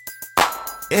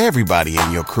Everybody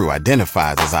in your crew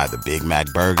identifies as either Big Mac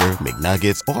Burger,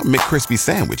 McNuggets, or McCrispy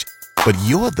Sandwich. But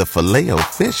you're the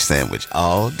Filet-O-Fish Sandwich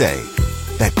all day.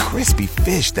 That crispy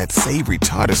fish, that savory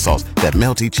tartar sauce, that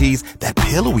melty cheese, that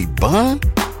pillowy bun.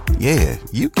 Yeah,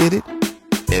 you get it.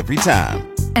 Every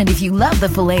time. And if you love the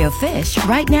Filet-O-Fish,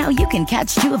 right now you can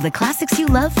catch two of the classics you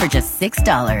love for just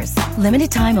 $6.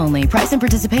 Limited time only. Price and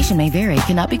participation may vary.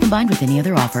 Cannot be combined with any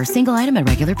other offer. Single item at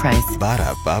regular price.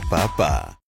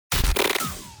 Ba-da-ba-ba-ba.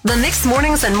 The Mixed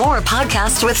Mornings and More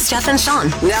podcast with Steph and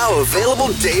Shawn. Now available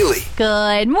daily.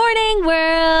 Good morning,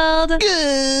 world.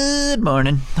 Good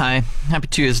morning. Hi. Happy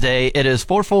Tuesday. It is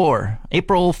April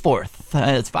 4th.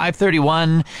 It's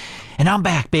 5:31, and I'm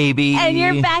back, baby. And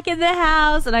you're back in the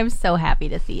house, and I'm so happy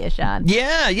to see you, Shawn.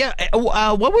 Yeah.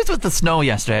 What was with the snow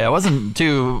yesterday? I wasn't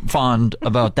too fond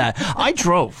about that. I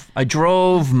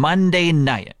drove Monday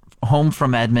night home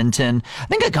from Edmonton. I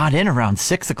think I got in around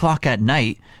 6 o'clock at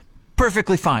night.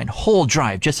 Perfectly fine. Whole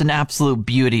drive. Just an absolute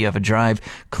beauty of a drive.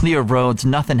 Clear roads.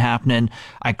 Nothing happening.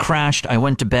 I crashed. I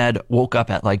went to bed. Woke up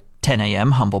at like 10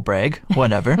 a.m. Humble brag.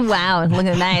 Whatever. Wow.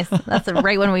 Looking nice. That's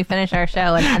right when we finish our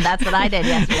show. And that's what I did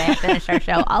yesterday. I finished our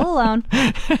show all alone.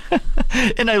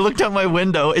 And I looked out my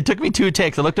window. It took me 2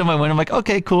 takes. I looked out my window. I'm like,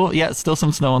 okay, cool. Yeah, still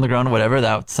some snow on the ground. Whatever.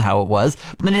 That's how it was.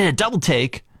 But then I did a double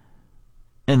take.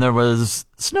 And there was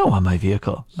snow on my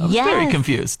vehicle. I was very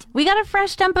confused. We got a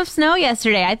fresh dump of snow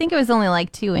yesterday. I think it was only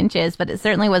like 2 inches, but it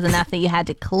certainly was enough that you had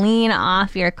to clean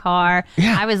off your car.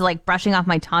 Yeah. I was like brushing off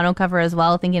my tonneau cover as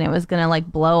well, thinking it was going to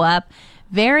like blow up.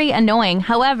 Very annoying.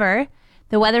 However,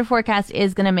 the weather forecast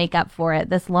is going to make up for it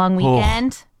this long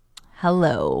weekend.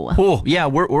 Hello. Oh, yeah,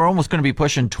 we're almost going to be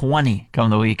pushing 20 come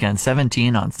the weekend,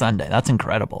 17 on Sunday. That's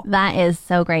incredible. That is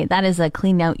so great. That is a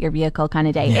clean out your vehicle kind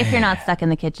of day. Yeah. If you're not stuck in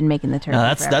the kitchen making the turkey. No,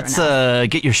 that's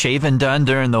get your shaving done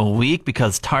during the week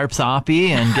because tarp's oppy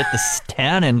and get the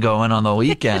tanning going on the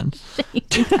weekend.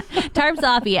 Tarp's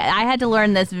oppy. I had to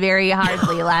learn this very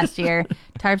hardly last year.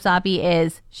 Tarp's oppy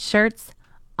is shirts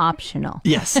optional.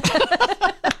 Yes.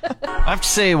 I have to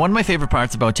say, one of my favorite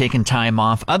parts about taking time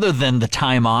off, other than the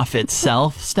time off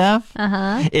itself, Steph,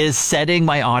 is setting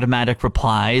my automatic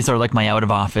replies or like my out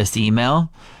of office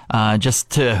email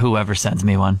just to whoever sends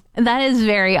me one. That is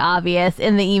very obvious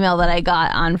in the email that I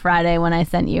got on Friday when I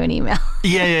sent you an email.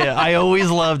 Yeah. I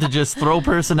always love to just throw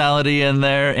personality in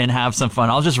there and have some fun.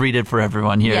 I'll just read it for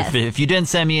everyone here. Yes. If you didn't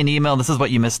send me an email, this is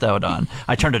what you missed out on.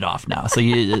 I turned it off now. So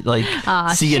you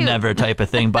see you never type of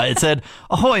thing. But it said,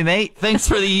 ahoy, mate. Thanks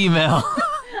for the email.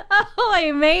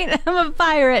 Ahoy, mate. I'm a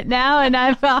pirate now, and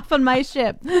I'm off on my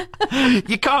ship.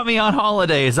 You caught me on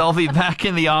holidays. I'll be back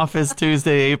in the office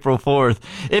Tuesday, April 4th.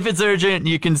 If it's urgent,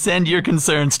 you can send your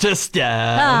concerns to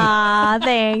Steph. Aw,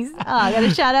 thanks. Oh, I got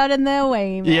a shout out in the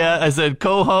way email. Yeah, I said,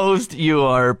 co-host, you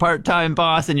are part-time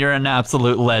boss, and you're an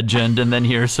absolute legend. And then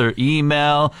here's her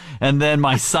email. And then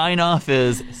my sign-off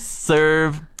is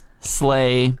serve,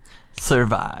 slay,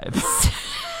 survive.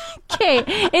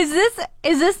 Okay, is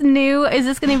this new? Is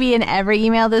this going to be in every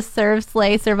email? This serve,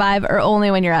 slay, survive, or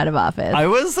only when you're out of office?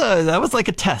 That was like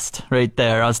a test right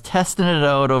there. I was testing it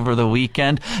out over the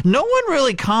weekend. No one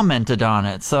really commented on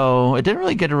it, so it didn't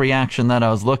really get a reaction that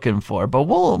I was looking for.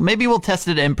 But maybe we'll test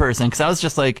it in person because I was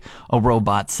just like a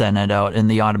robot sent it out in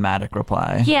the automatic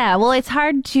reply. Yeah, well, it's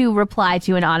hard to reply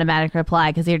to an automatic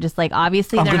reply because you're just like,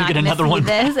 obviously they're not going to see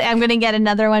this. I'm going to get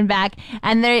another one back,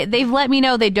 and they've let me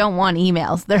know they don't want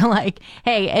emails. They're like,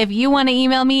 hey, if you want to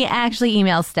email me, actually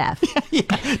email Steph. Yeah.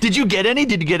 Did you get any?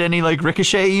 Did you get any like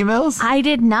ricochet emails? I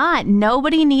did not.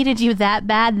 Nobody needed you that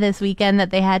bad this weekend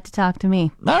that they had to talk to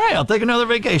me. All right, I'll take another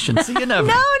vacation. See you never.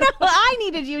 No, I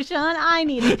needed you, Shawn. I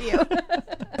needed you.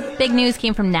 Big news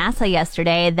came from NASA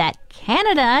yesterday that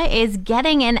Canada is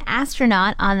getting an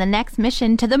astronaut on the next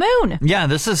mission to the moon. Yeah,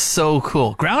 this is so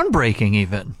cool. Groundbreaking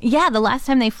even. Yeah, the last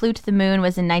time they flew to the moon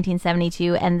was in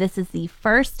 1972, and this is the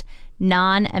first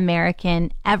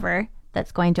non-American ever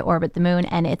that's going to orbit the moon,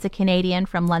 and it's a Canadian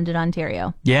from London,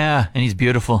 Ontario. Yeah, and he's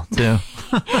beautiful, too.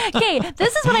 Okay,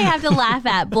 this is what I have to laugh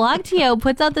at. BlogTO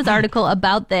puts out this article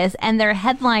about this, and their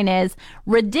headline is,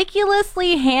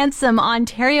 Ridiculously Handsome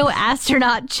Ontario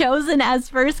Astronaut Chosen as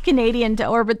First Canadian to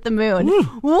Orbit the Moon. Ooh.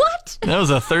 What? That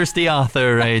was a thirsty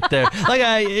author right there.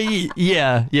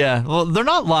 Yeah. Well, they're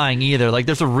not lying either. Like,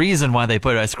 there's a reason why they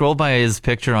put it. I scrolled by his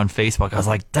picture on Facebook. I was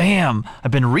like, damn,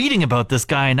 I've been reading about this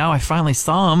guy, and now I finally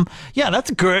saw him. Yeah,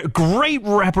 that's a great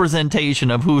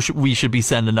representation of who we should be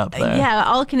sending up there. Yeah,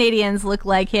 all Canadians look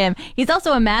look like him. He's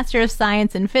also a master of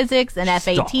science and physics, an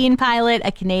F-18 pilot,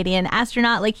 a Canadian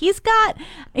astronaut. Like he's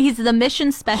the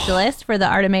mission specialist for the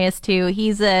Artemis 2.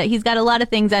 He's got a lot of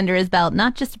things under his belt,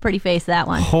 not just a pretty face, that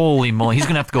one. Holy moly, he's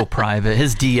gonna have to go private.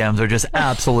 His DMs are just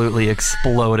absolutely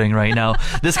exploding right now.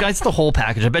 This guy's the whole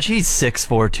package. I bet you he's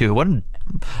 6'4" too. I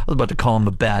was about to call him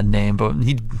a bad name, but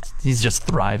he's just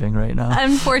thriving right now.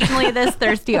 Unfortunately, this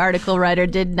thirsty article writer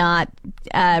did not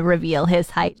reveal his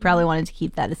height. Probably wanted to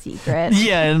keep that a secret.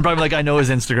 Yeah, and probably like, I know his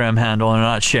Instagram handle and I'm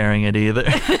not sharing it either.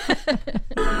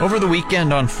 Over the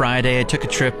weekend on Friday, I took a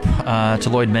trip to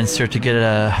Lloydminster to get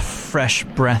a fresh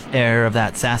breath air of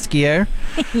that Sasky air.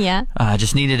 Yeah.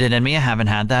 Just needed it in me. I haven't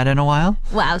had that in a while.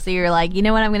 Wow, so you're like, you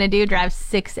know what I'm going to do? Drive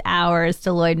 6 hours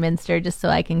to Lloydminster just so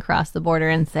I can cross the border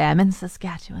and say I'm in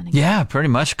Saskatchewan again. Yeah, pretty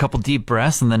much. A couple deep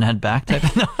breaths and then head back type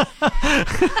of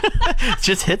It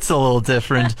just hits a little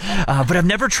different. But I've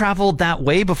never traveled that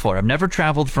way before. I've never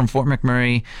traveled from Fort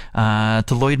McMurray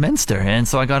to Lloydminster. And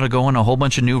so I got to go on a whole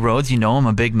bunch of new roads. You know, I'm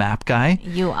a big map guy.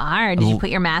 You are. Did you put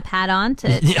your map hat on to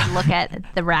look at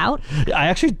the route? I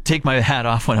actually take my hat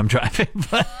off when I'm driving.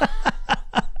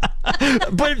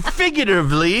 But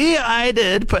figuratively, I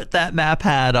did put that map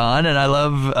hat on, and I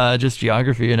love just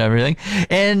geography and everything.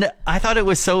 And I thought it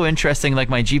was so interesting, like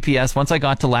my GPS, once I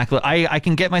got to I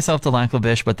can get myself to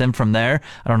Lac-La-Biche, but then from there,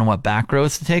 I don't know what back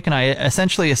roads to take, and I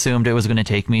essentially assumed it was going to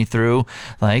take me through,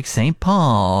 like, St.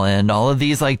 Paul and all of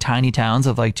these, like, tiny towns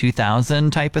of, like,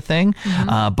 2,000 type of thing.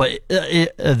 Mm-hmm. But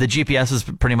the GPS is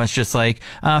pretty much just like,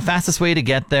 fastest way to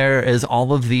get there is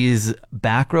all of these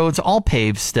back roads, all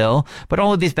paved still, but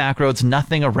all of these back roads,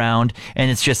 nothing around,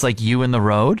 and it's just like you and the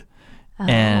road. Oh.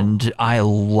 And I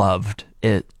loved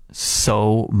it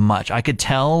so much. I could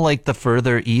tell, like, the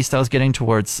further east I was getting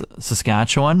towards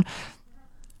Saskatchewan,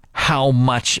 how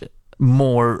much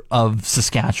more of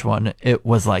Saskatchewan it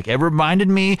was like. It reminded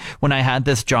me when I had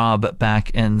this job back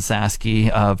in Sasky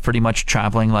of pretty much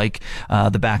traveling like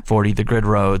the back 40, the grid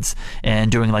roads,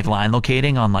 and doing like line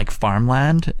locating on like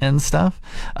farmland and stuff.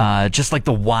 Just like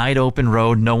the wide open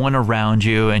road, no one around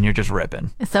you, and you're just ripping.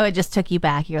 So it just took you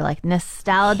back. You're like,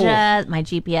 nostalgia. My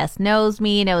GPS knows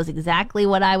me, knows exactly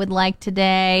what I would like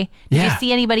today. Did you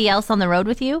see anybody else on the road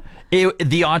with you?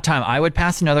 The odd time I would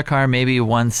pass another car maybe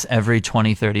once every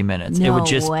 20-30 minutes. No it would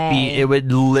just way. it would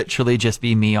literally just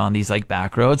be me on these like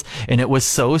back roads, and it was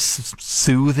so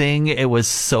soothing. It was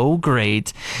so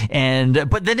great.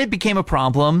 But then it became a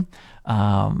problem.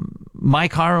 My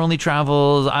car only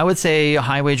travels, I would say,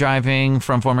 highway driving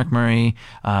from Fort McMurray,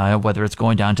 whether it's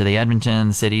going down to the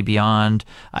Edmonton city beyond,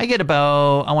 I get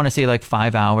about, I want to say like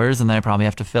 5 hours, and then I probably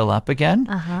have to fill up again.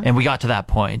 And we got to that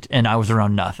point, and I was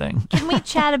around nothing. Can we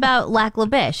chat about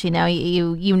Lac-La-Biche? You know,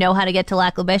 you know how to get to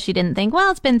Lac-La-Biche. You didn't think,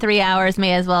 well, it's been 3 hours,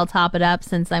 may as well top it up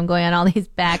since I'm going on all these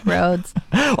back roads.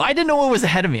 Well, I didn't know what was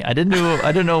ahead of me. I didn't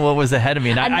know what was ahead of me.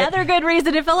 And Another good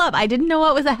reason to fill up. I didn't know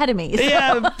what was ahead of me. So.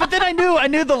 Yeah, but then I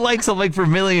knew the likes of like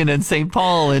Vermilion and St.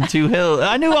 Paul and Two Hills.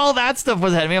 I knew all that stuff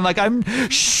was ahead of me. I'm like,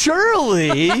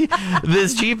 surely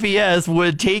this GPS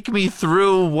would take me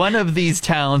through one of these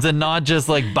towns and not just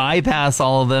like bypass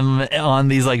all of them on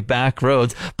these like back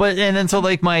roads. And then so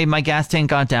like my gas tank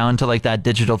got down to like that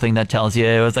digital thing that tells you,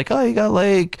 it was like, oh, you got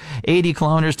like 80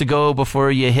 kilometers to go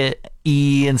before you hit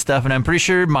E and stuff, and I'm pretty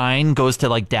sure mine goes to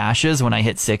like dashes when I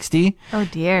hit 60. Oh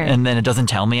dear. And then it doesn't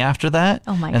tell me after that.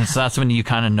 Oh my God. And so that's when you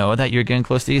kind of know that you're getting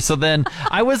close to E. So then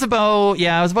I was about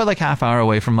like half hour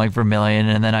away from like Vermilion,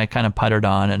 and then I kind of puttered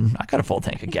on, and I got a full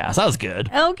tank of gas. That was good.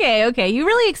 Okay. You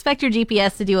really expect your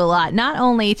GPS to do a lot. Not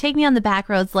only take me on the back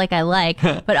roads like I like,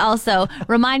 but also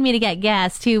remind me to get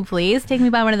gas too, please. Take me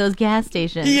by one of those gas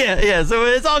stations. Yeah. So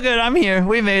it's all good. I'm here.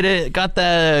 We made it. Got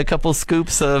a couple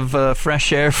scoops of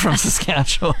fresh air from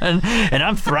Saskatchewan, and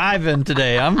I'm thriving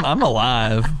today. I'm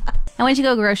alive. I went to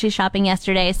go grocery shopping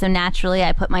yesterday, so naturally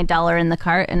I put my dollar in the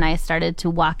cart and I started to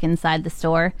walk inside the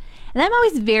store. And I'm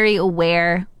always very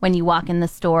aware when you walk in the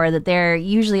store that there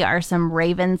usually are some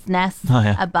raven's nests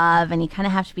above, and you kind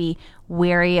of have to be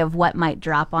wary of what might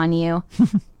drop on you.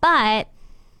 But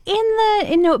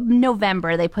in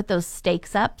November they put those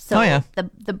stakes up, so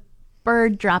the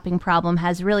bird dropping problem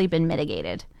has really been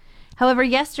mitigated. However,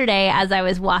 yesterday, as I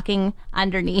was walking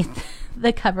underneath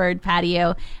the covered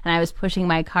patio and I was pushing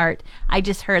my cart, I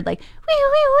just heard like, wee,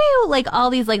 wee, wee, like all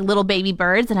these like little baby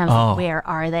birds. And I was like, where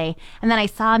are they? And then I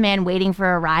saw a man waiting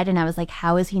for a ride, and I was like,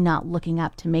 how is he not looking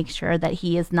up to make sure that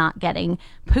he is not getting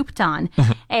pooped on?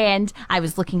 And I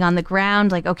was looking on the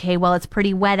ground like, okay, well, it's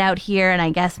pretty wet out here, and I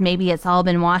guess maybe it's all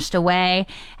been washed away.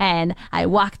 And I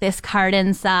walked this cart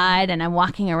inside, and I'm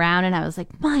walking around, and I was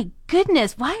like, my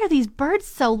goodness, why are these birds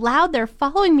so loud? They're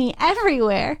following me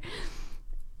everywhere.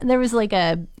 And there was like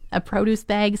a a produce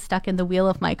bag stuck in the wheel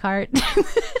of my cart.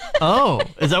 Oh,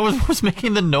 is that what was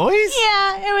making the noise?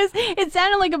 Yeah, it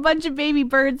sounded like a bunch of baby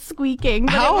birds squeaking.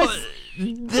 But How? it was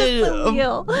just the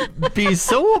wheel. Be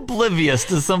so oblivious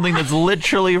to something that's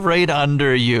literally right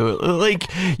under you. Like,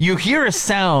 you hear a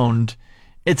sound,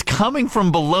 it's coming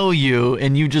from below you,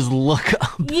 and you just look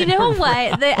up. You know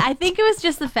what? I think it was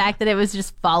just the fact that it was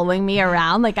just following me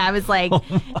around. Like, I was like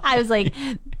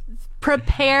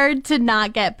prepared to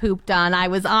not get pooped on. I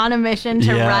was on a mission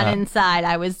to run inside.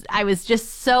 I was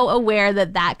just so aware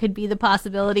that could be the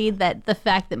possibility, that the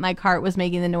fact that my cart was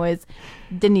making the noise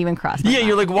didn't even cross my mind.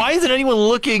 You're like, why isn't anyone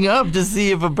looking up to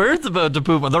see if a bird's about to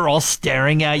poop? They're all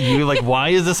staring at you like, why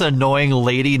is this annoying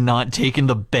lady not taking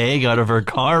the bag out of her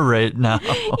car right now?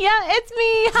 Yeah, it's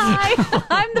me. Hi.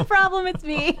 I'm the problem. It's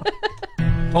me.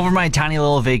 Over my tiny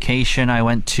little vacation, I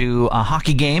went to a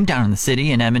hockey game down in the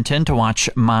city in Edmonton to watch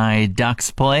my Ducks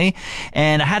play.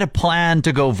 And I had a plan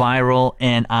to go viral,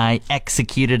 and I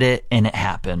executed it, and it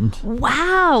happened.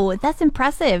 Wow, that's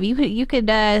impressive. You could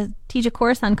teach a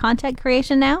course on content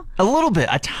creation now? A little bit,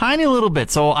 a tiny little bit.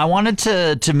 So I wanted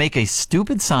to make a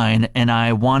stupid sign, and I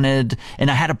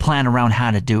had a plan around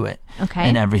how to do it. Okay.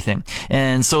 And everything.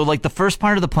 And so, like, the first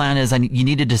part of the plan is you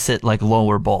needed to sit, like,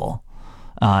 lower bowl.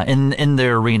 In the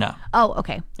arena. Oh,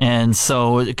 okay. And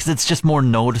so, because it's just more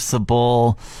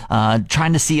noticeable,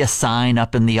 trying to see a sign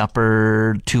up in the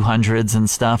upper 200s and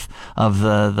stuff of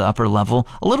the upper level,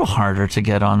 a little harder to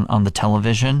get on the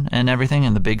television and everything,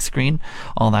 and the big screen,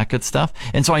 all that good stuff.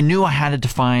 And so I knew I had to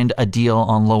find a deal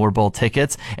on lower bowl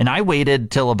tickets, and I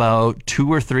waited till about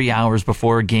 2 or 3 hours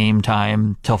before game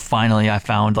time till finally I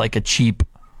found like a cheap,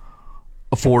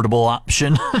 affordable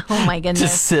option. Oh my goodness. To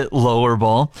sit lower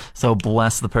bowl. So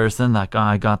bless the person that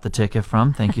guy I got the ticket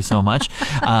from. Thank you so much.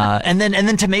 And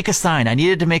then to make a sign, I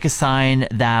needed to make a sign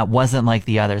that wasn't like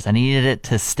the others. I needed it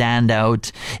to stand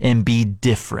out and be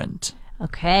different.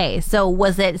 Okay, so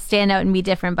was it stand out and be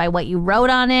different by what you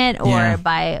wrote on it, or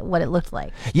by what it looked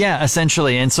like? Yeah,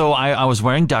 essentially. And so I was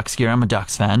wearing Ducks gear. I'm a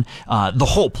Ducks fan. The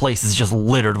whole place is just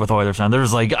littered with Oilers fans. There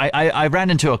was like, I ran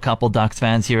into a couple Ducks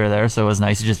fans here or there, so it was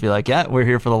nice to just be like, yeah, we're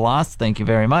here for the loss. Thank you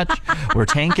very much. We're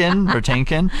tanking. We're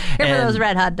tanking. Here for those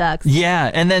red hot Ducks. Yeah,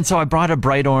 and then so I brought a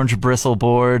bright orange bristle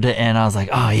board, and I was like,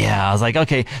 oh yeah. I was like,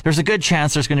 okay, there's a good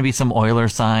chance there's going to be some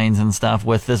Oilers signs and stuff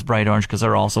with this bright orange because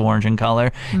they're also orange in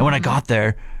color. And when I got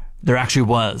there actually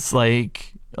was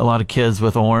like a lot of kids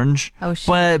with orange. Oh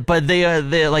shit. But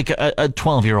they like a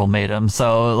 12-year-old made them,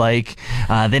 so like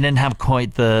they didn't have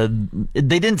quite they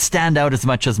didn't stand out as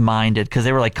much as mine did because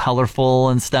they were like colorful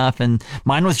and stuff, and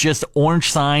mine was just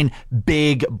orange sign,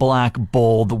 big black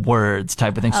bold words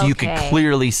type of thing, so you could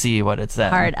clearly see what it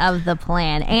said. Part of the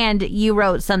plan. And you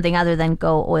wrote something other than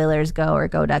 "Go Oilers Go" or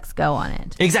 "Go Ducks Go" on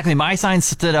it. Exactly. My sign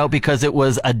stood out because it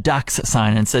was a Ducks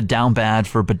sign and said "Down bad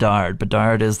for Bedard."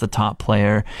 Bedard is the top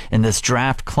player in this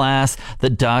draft class. The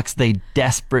Ducks, they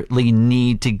desperately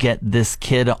need to get this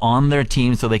kid on their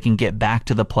team so they can get back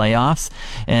to the playoffs.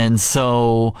 And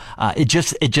so it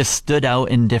just stood out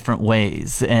in different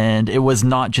ways. And it was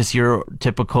not just your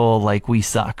typical like we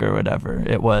suck or whatever.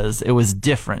 It was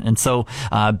different. And so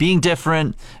being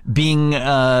different, being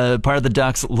part of the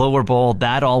Ducks lower bowl,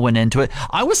 that all went into it.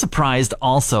 I was surprised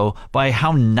also by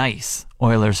how nice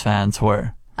Oilers fans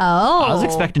were. Oh. I was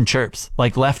expecting chirps,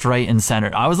 like left, right, and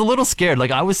center. I was a little scared. Like,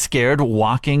 I was scared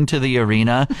walking to the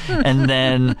arena, and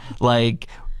then, like,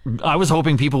 I was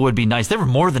hoping people would be nice. They were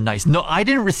more than nice. No, I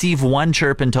didn't receive one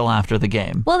chirp until after the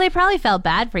game. Well, they probably felt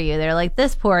bad for you. They're like,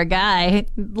 this poor guy,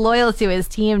 loyal to his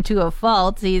team to a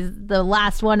fault. He's the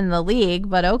last one in the league,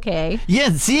 but okay.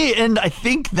 Yeah, see, and I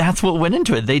think that's what went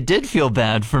into it. They did feel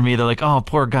bad for me. They're like, oh,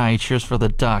 poor guy, he cheers for the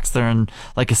Ducks. They're in,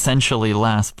 like, essentially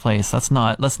last place. Let's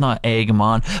not egg him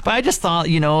on. But I just thought,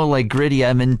 like, gritty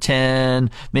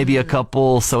Edmonton, maybe a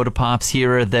couple soda pops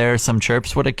here or there, some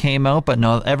chirps would have came out. But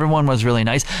no, everyone was really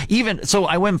nice. Even so,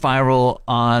 I went viral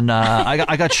on.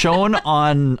 I got shown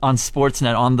on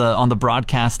Sportsnet on the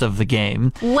broadcast of the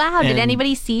game. Wow! Did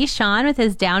anybody see Shawn with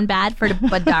his "Down bad for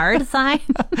Bedard" sign?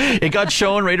 It got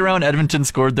shown right around Edmonton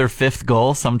scored their 5th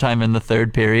goal sometime in the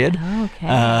 3rd period. Okay.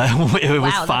 It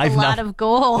was 5-0. That's a lot of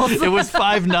goals. It was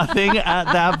 5-0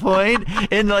 at that point.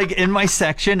 And like in my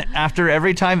section, after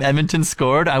every time Edmonton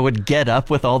scored, I would get up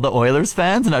with all the Oilers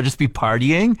fans and I'd just be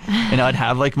partying, and I'd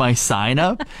have like my sign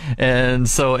up, and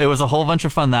so. So it was a whole bunch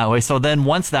of fun that way. So then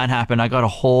once that happened, I got a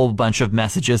whole bunch of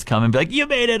messages come and be like, you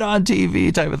made it on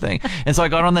TV type of thing. And so I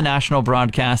got on the national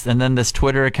broadcast, and then this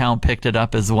Twitter account picked it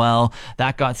up as well.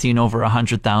 That got seen over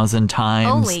 100,000 times.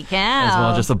 Holy cow. As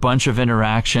well, just a bunch of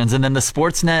interactions. And then the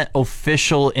Sportsnet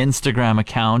official Instagram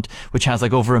account, which has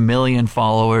like over 1 million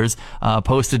followers,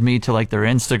 posted me to like their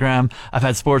Instagram. I've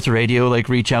had sports radio like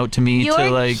reach out to me to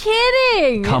like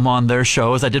kidding. come on their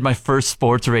shows. I did my first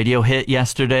sports radio hit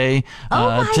yesterday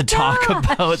to talk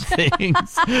about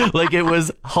things. Like, it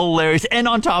was hilarious. And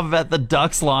on top of that, the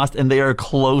Ducks lost, and they are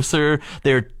closer.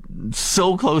 They're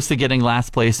so close to getting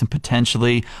last place and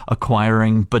potentially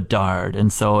acquiring Bedard.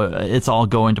 And so it's all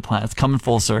going to plan. It's coming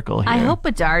full circle here. I hope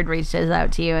Bedard reaches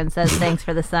out to you and says thanks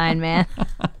for the sign, man.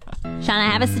 Shawn, I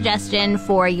have a suggestion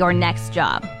for your next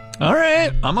job. All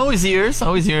right. I'm always yours.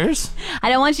 Always yours. I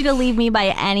don't want you to leave me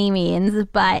by any means,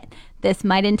 but this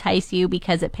might entice you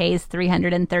because it pays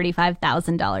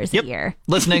 $335,000 a year.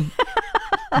 Listening.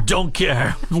 Don't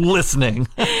care. Listening.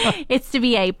 It's to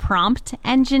be a prompt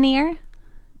engineer.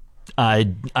 I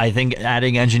think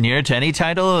adding engineer to any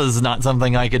title is not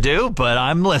something I could do, but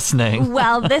I'm listening.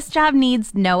 Well, this job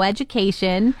needs no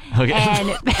education. Okay.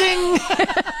 And Ding!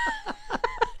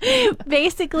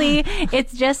 basically,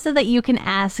 it's just so that you can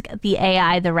ask the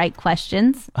AI the right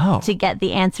questions to get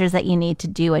the answers that you need to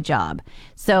do a job.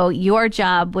 So your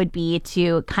job would be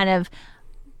to kind of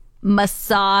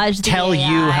massage the Tell AI.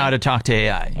 you how to talk to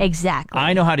AI. Exactly.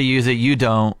 I know how to use it. You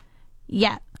don't.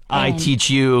 Yeah. I And- teach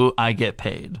you. I get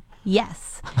paid. Yes.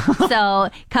 So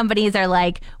companies are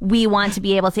like, we want to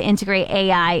be able to integrate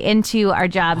AI into our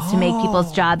jobs to make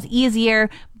people's jobs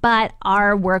easier, but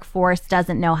our workforce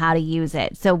doesn't know how to use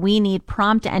it. So we need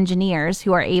prompt engineers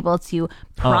who are able to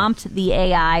prompt the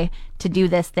AI to do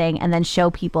this thing and then show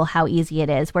people how easy it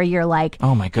is, where you're like,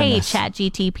 Oh my hey, goodness.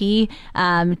 ChatGTP,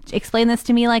 explain this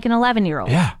to me like an 11-year-old.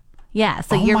 Yeah. Yeah,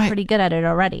 so Oh you're my- pretty good at it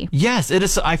already. Yes, it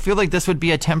is. I feel like this would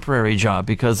be a temporary job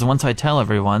because once I tell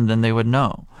everyone, then they would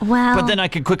know. Well, But then I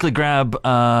could quickly grab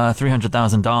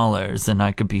 $300,000 and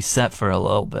I could be set for a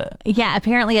little bit. yeah,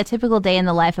 apparently a typical day in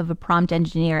the life of a prompt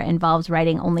engineer involves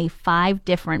writing only 5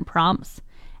 different prompts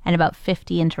and about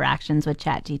 50 interactions with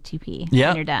ChatGTP. Yeah.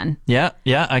 And you're done. Yeah,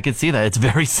 I could see that. It's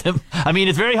very simple. I mean,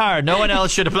 it's very hard. No one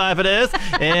else should apply for this.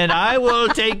 And I will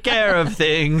take care of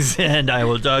things. And I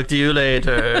will talk to you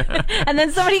later. And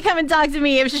then somebody come and talk to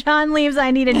me. If Shawn leaves,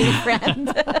 I need a new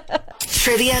friend.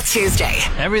 Trivia Tuesday.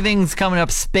 Everything's coming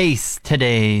up space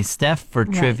today, Steph, for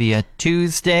Trivia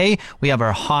Tuesday. We have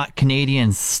our hot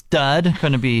Canadian stud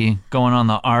going to be going on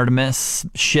the Artemis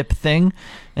ship thing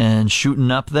and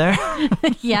shooting up there.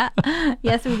 Yeah.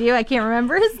 Yes, we do. I can't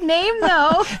remember his name,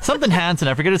 though. Something Hansen.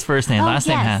 I forget his first name. Last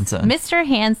name Hansen. Mr.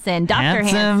 Hansen. Dr.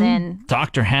 Hansen.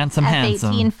 Dr. Handsome Hansen.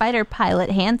 F-18 fighter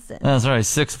pilot Hansen. That's right.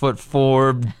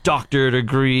 6'4", doctorate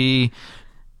degree,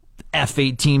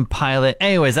 F-18 pilot.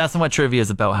 Anyways, that's not what trivia is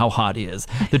about, how hot he is.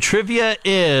 The trivia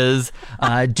is,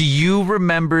 do you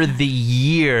remember the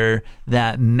year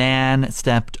that man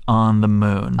stepped on the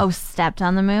moon? Oh, stepped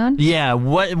on the moon? Yeah,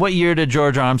 what year did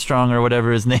George Armstrong or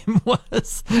whatever his name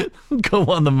was go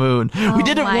on the moon? We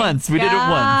did it once. We did it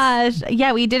once.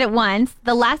 Yeah, we did it once.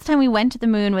 The last time we went to the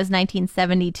moon was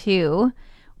 1972.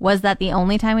 Was that the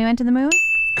only time we went to the moon?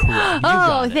 Correct. You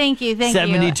got it. Thank you.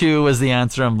 72 was the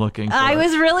answer I'm looking for. I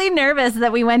was really nervous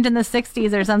that we went in the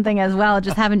 60s or something as well.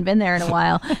 Just haven't been there in a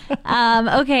while.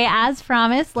 Okay, as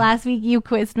promised, last week you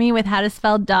quizzed me with how to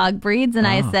spell dog breeds, and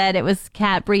I said it was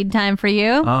cat breed time for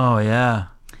you. Oh, yeah.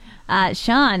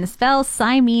 Shawn, spell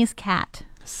Siamese cat.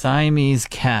 Siamese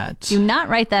cat. Do not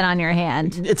write that on your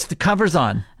hand. It's the covers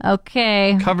on.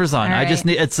 Okay. Covers on. All I just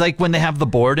right. need. It's like when they have the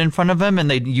board in front of them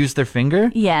and they use their finger.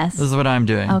 Yes. This is what I'm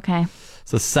doing. Okay.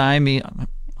 So Siamese.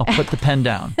 I'll put the pen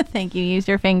down. Thank you. Use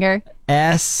your finger.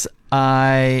 Siamese.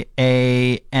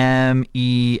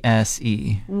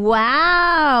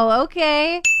 Wow.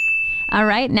 Okay. All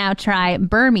right. Now try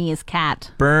Burmese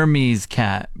cat. Burmese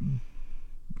cat.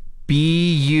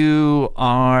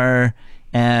 Burmese.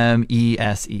 That's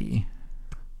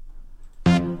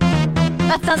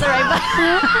not the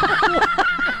right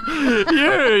button.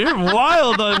 You're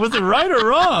wild. Was it right or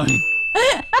wrong?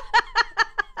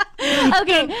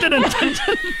 Okay. Let's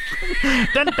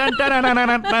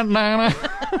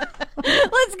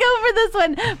go for this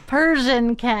one.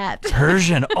 Persian cat.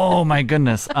 Persian. Oh my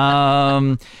goodness.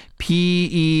 Persian.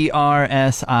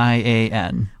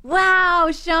 Wow,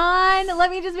 Shawn.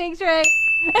 Let me just make sure I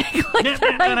clicked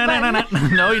the right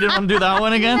button. No, you didn't want to do that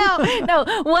one again? No.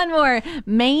 One more.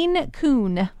 Maine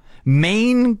Coon.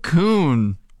 Maine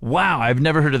Coon. Wow, I've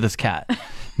never heard of this cat.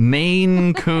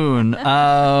 Maine Coon.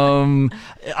 I'm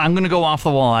going to go off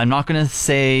the wall. I'm not going to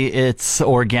say it's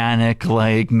organic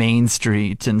like Main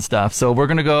Street and stuff. So we're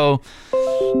going to go,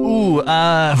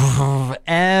 Maynecon.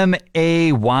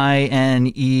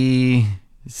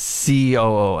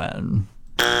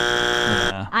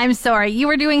 Yeah. I'm sorry. You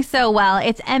were doing so well.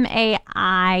 It's Maine.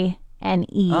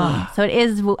 So it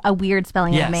is a weird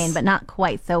spelling of Maine, but not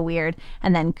quite so weird.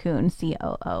 And then Coon, Coon.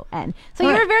 So you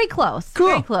were very close. Cool.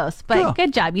 Very close. But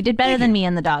good job. You did better than me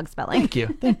in the dog spelling. Thank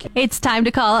you. It's time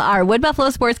to call our Wood Buffalo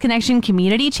Sports Connection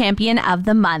Community Champion of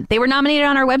the Month. They were nominated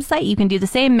on our website. You can do the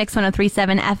same,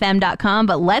 mix1037fm.com.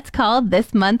 But let's call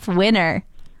this month's winner.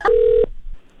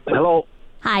 Hello.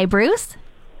 Hi, Bruce.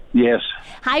 Yes.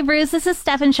 Hi, Bruce. This is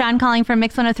Steph and Shawn calling from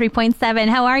Mix 103.7.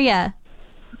 How are you?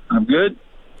 I'm good.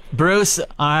 Bruce,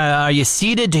 are you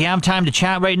seated? Do you have time to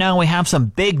chat right now? We have some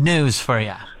big news for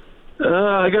you.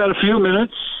 I got a few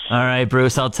minutes. All right,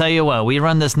 Bruce, I'll tell you what. We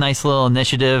run this nice little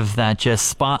initiative that just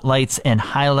spotlights and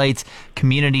highlights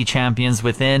community champions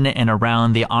within and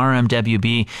around the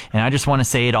RMWB. And I just want to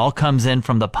say it all comes in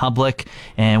from the public.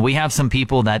 And we have some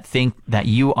people that think that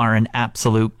you are an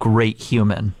absolute great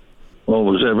human. Oh,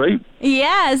 was that right?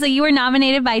 Yeah, so you were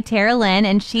nominated by Tara Lynn,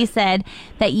 and she said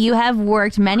that you have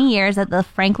worked many years at the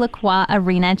Frank Lacroix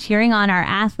Arena cheering on our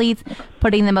athletes,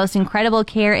 putting the most incredible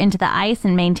care into the ice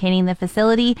and maintaining the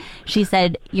facility. She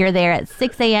said you're there at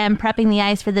 6 a.m. prepping the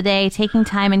ice for the day, taking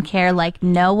time and care like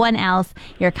no one else.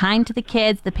 You're kind to the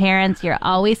kids, the parents, you're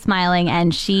always smiling,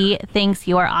 and she thinks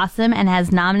you are awesome and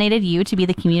has nominated you to be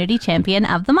the community champion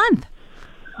of the month.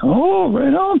 Oh,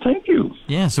 right on. Thank you.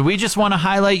 Yeah, so we just want to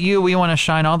highlight you. We want to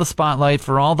shine all the spotlight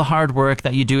for all the hard work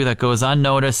that you do that goes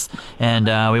unnoticed, and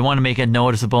we want to make it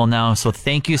noticeable now. So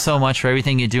thank you so much for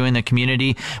everything you do in the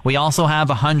community. We also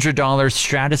have a $100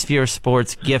 Stratosphere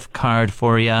Sports gift card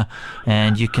for you,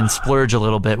 and you can splurge a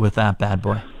little bit with that bad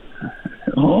boy.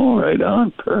 Oh, right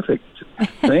on. Perfect.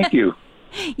 Thank you.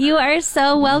 You are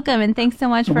so welcome, and thanks so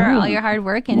much for all your hard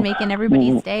work and making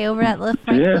everybody stay over at the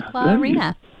Frank Lacroix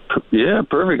Arena. Yeah,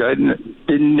 perfect. I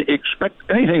didn't expect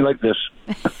anything like this.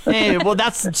 Hey, well,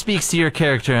 that speaks to your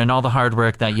character and all the hard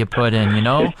work that you put in, you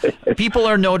know? People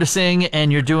are noticing,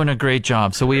 and you're doing a great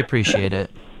job, so we appreciate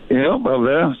it. Yeah,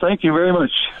 well, thank you very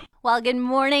much. Well, good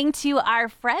morning to our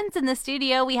friends in the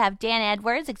studio. We have Dan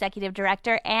Edwards, Executive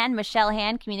Director, and Michelle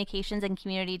Hand, Communications and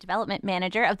Community Development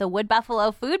Manager of the Wood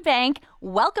Buffalo Food Bank.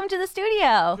 Welcome to the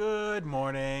studio. Good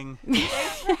morning.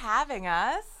 Thanks for having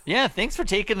us. Yeah, thanks for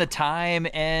taking the time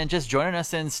and just joining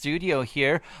us in studio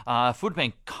here. Food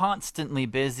Bank constantly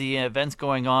busy, events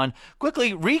going on.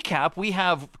 Quickly recap, we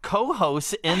have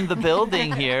co-hosts in the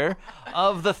building here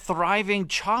of the thriving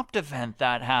Chopped event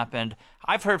that happened.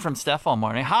 I've heard from Steph all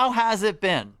morning. How has it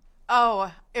been?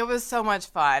 Oh, it was so much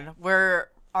fun. We're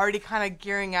already kind of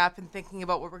gearing up and thinking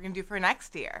about what we're going to do for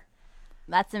next year.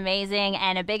 That's amazing.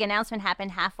 And a big announcement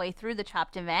happened halfway through the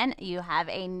Chopped event. You have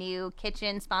a new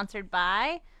kitchen sponsored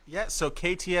by... Yeah, so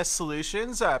KTS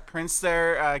Solutions. Prince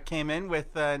there came in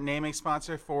with a naming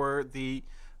sponsor for the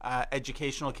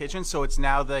educational kitchen. So it's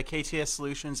now the KTS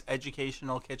Solutions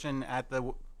Educational Kitchen at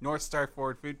the North Star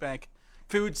Forward Food Bank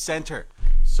Food Center.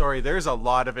 Sorry, there's a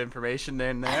lot of information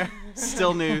in there.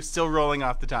 Still new, still rolling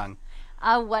off the tongue.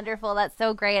 Oh, wonderful. That's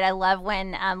so great. I love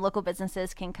when local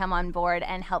businesses can come on board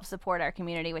and help support our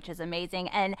community, which is amazing.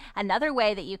 And another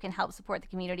way that you can help support the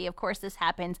community, of course, this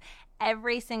happens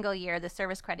every single year, the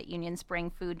Service Credit Union Spring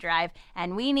Food Drive.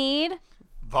 And we need...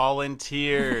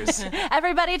 volunteers.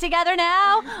 Everybody together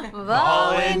now.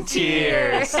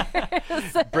 Volunteers.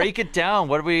 Break it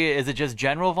down. Is it just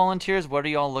general volunteers? What are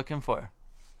you all looking for?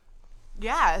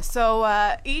 Yeah,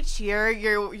 so each year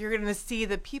you're going to see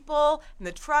the people and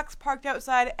the trucks parked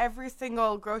outside every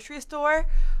single grocery store.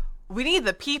 We need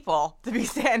the people to be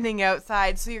standing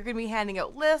outside, so you're going to be handing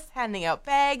out lists, handing out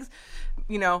bags,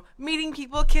 meeting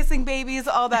people, kissing babies,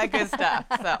 all that good stuff.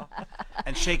 So.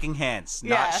 And shaking hands,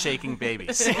 not shaking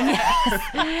babies. Valid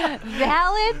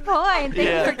point. Thank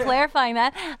you for clarifying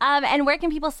that. And where can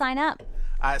people sign up?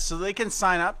 So they can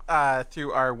sign up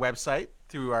through our website,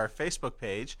 through our Facebook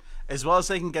page, as well as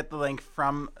they can get the link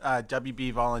from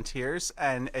WB Volunteers,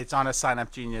 and it's on a Sign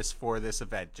Up Genius for this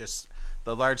event. Just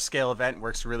the large-scale event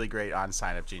works really great on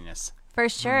Sign Up Genius. For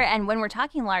sure. And when we're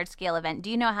talking large-scale event, do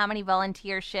you know how many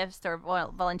volunteer shifts or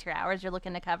volunteer hours you're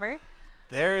looking to cover?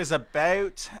 There is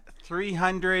about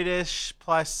 300-ish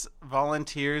plus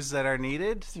volunteers that are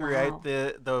needed throughout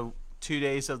the 2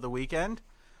 days of the weekend.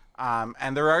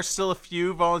 And there are still a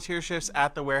few volunteer shifts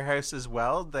at the warehouse as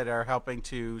well that are helping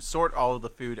to sort all of the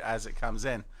food as it comes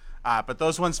in. But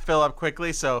those ones fill up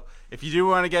quickly, so if you do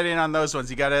want to get in on those ones,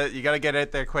 you gotta get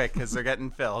out there quick because they're getting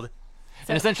filled.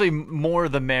 And essentially, more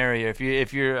the merrier.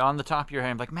 If you're on the top of your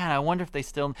head, I'm like, man, I wonder if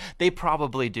they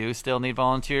probably do still need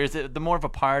volunteers. The more of a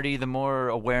party, the more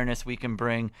awareness we can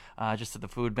bring just to the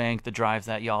food bank, the drives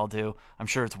that y'all do. I'm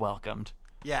sure it's welcomed.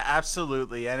 Yeah,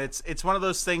 absolutely. And it's one of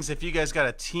those things, if you guys got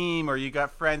a team or you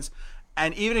got friends,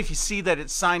 and even if you see that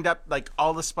it's signed up, like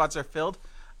all the spots are filled,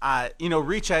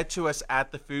 reach out to us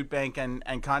at the food bank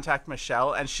and contact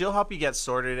Michelle, and she'll help you get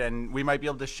sorted. And we might be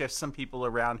able to shift some people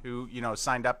around who,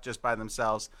 signed up just by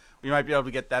themselves. We might be able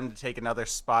to get them to take another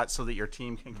spot so that your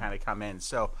team can kind of come in.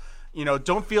 So,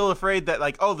 don't feel afraid that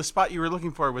like, oh, the spot you were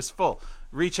looking for was full.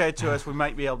 Reach out to us. We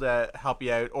might be able to help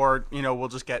you out, or, we'll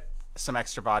just get some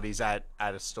extra bodies at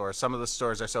a store. Some of the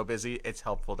stores are so busy, it's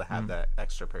helpful to have that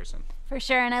extra person. For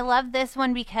sure. And I love this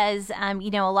one because, a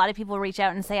lot of people reach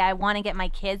out and say, I want to get my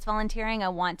kids volunteering. I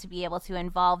want to be able to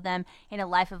involve them in a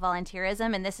life of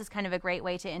volunteerism. And this is kind of a great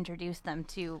way to introduce them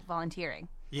to volunteering.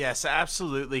 Yes,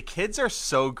 absolutely. Kids are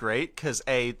so great because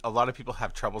a lot of people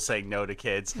have trouble saying no to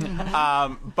kids,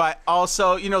 but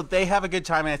also, they have a good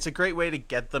time, and it's a great way to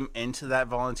get them into that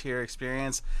volunteer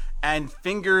experience. And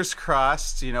fingers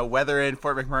crossed, weather in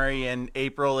Fort McMurray in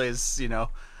April is,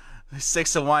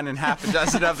 6 of one and half a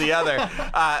dozen of the other.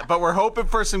 But we're hoping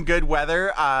for some good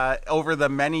weather. Over the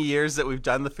many years that we've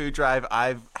done the food drive,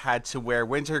 I've had to wear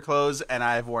winter clothes and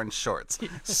I've worn shorts.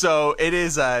 So it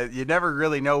is, you never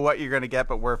really know what you're going to get,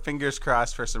 but we're fingers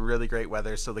crossed for some really great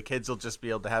weather. So the kids will just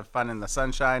be able to have fun in the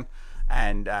sunshine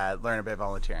and learn a bit of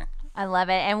volunteering. I love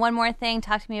it. And one more thing,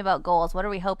 talk to me about goals. What are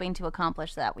we hoping to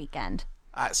accomplish that weekend?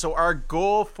 So our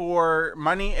goal for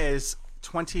money is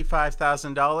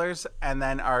 $25,000, and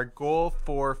then our goal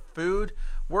for food,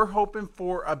 we're hoping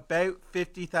for about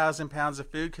 50,000 pounds of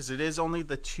food, because it is only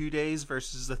the 2 days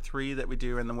versus the 3 that we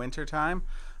do in the winter time.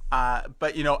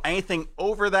 But anything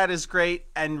over that is great,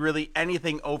 and really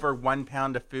anything over 1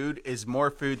 pound of food is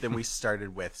more food than we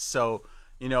started with. So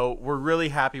we're really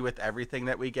happy with everything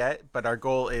that we get, but our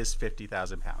goal is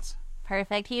 50,000 pounds.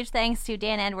 Perfect. Huge thanks to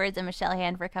Dan Edwards and Michelle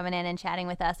Hand for coming in and chatting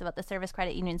with us about the Service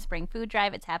Credit Union Spring Food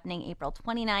Drive. It's happening April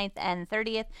 29th and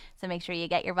 30th, so make sure you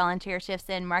get your volunteer shifts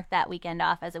in. Mark that weekend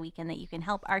off as a weekend that you can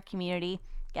help our community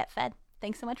get fed.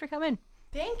 Thanks so much for coming.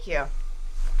 Thank you.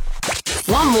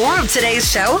 Want more of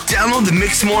today's show? Download the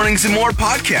Mixed Mornings and More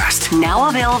podcast. Now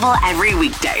available every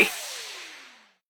weekday.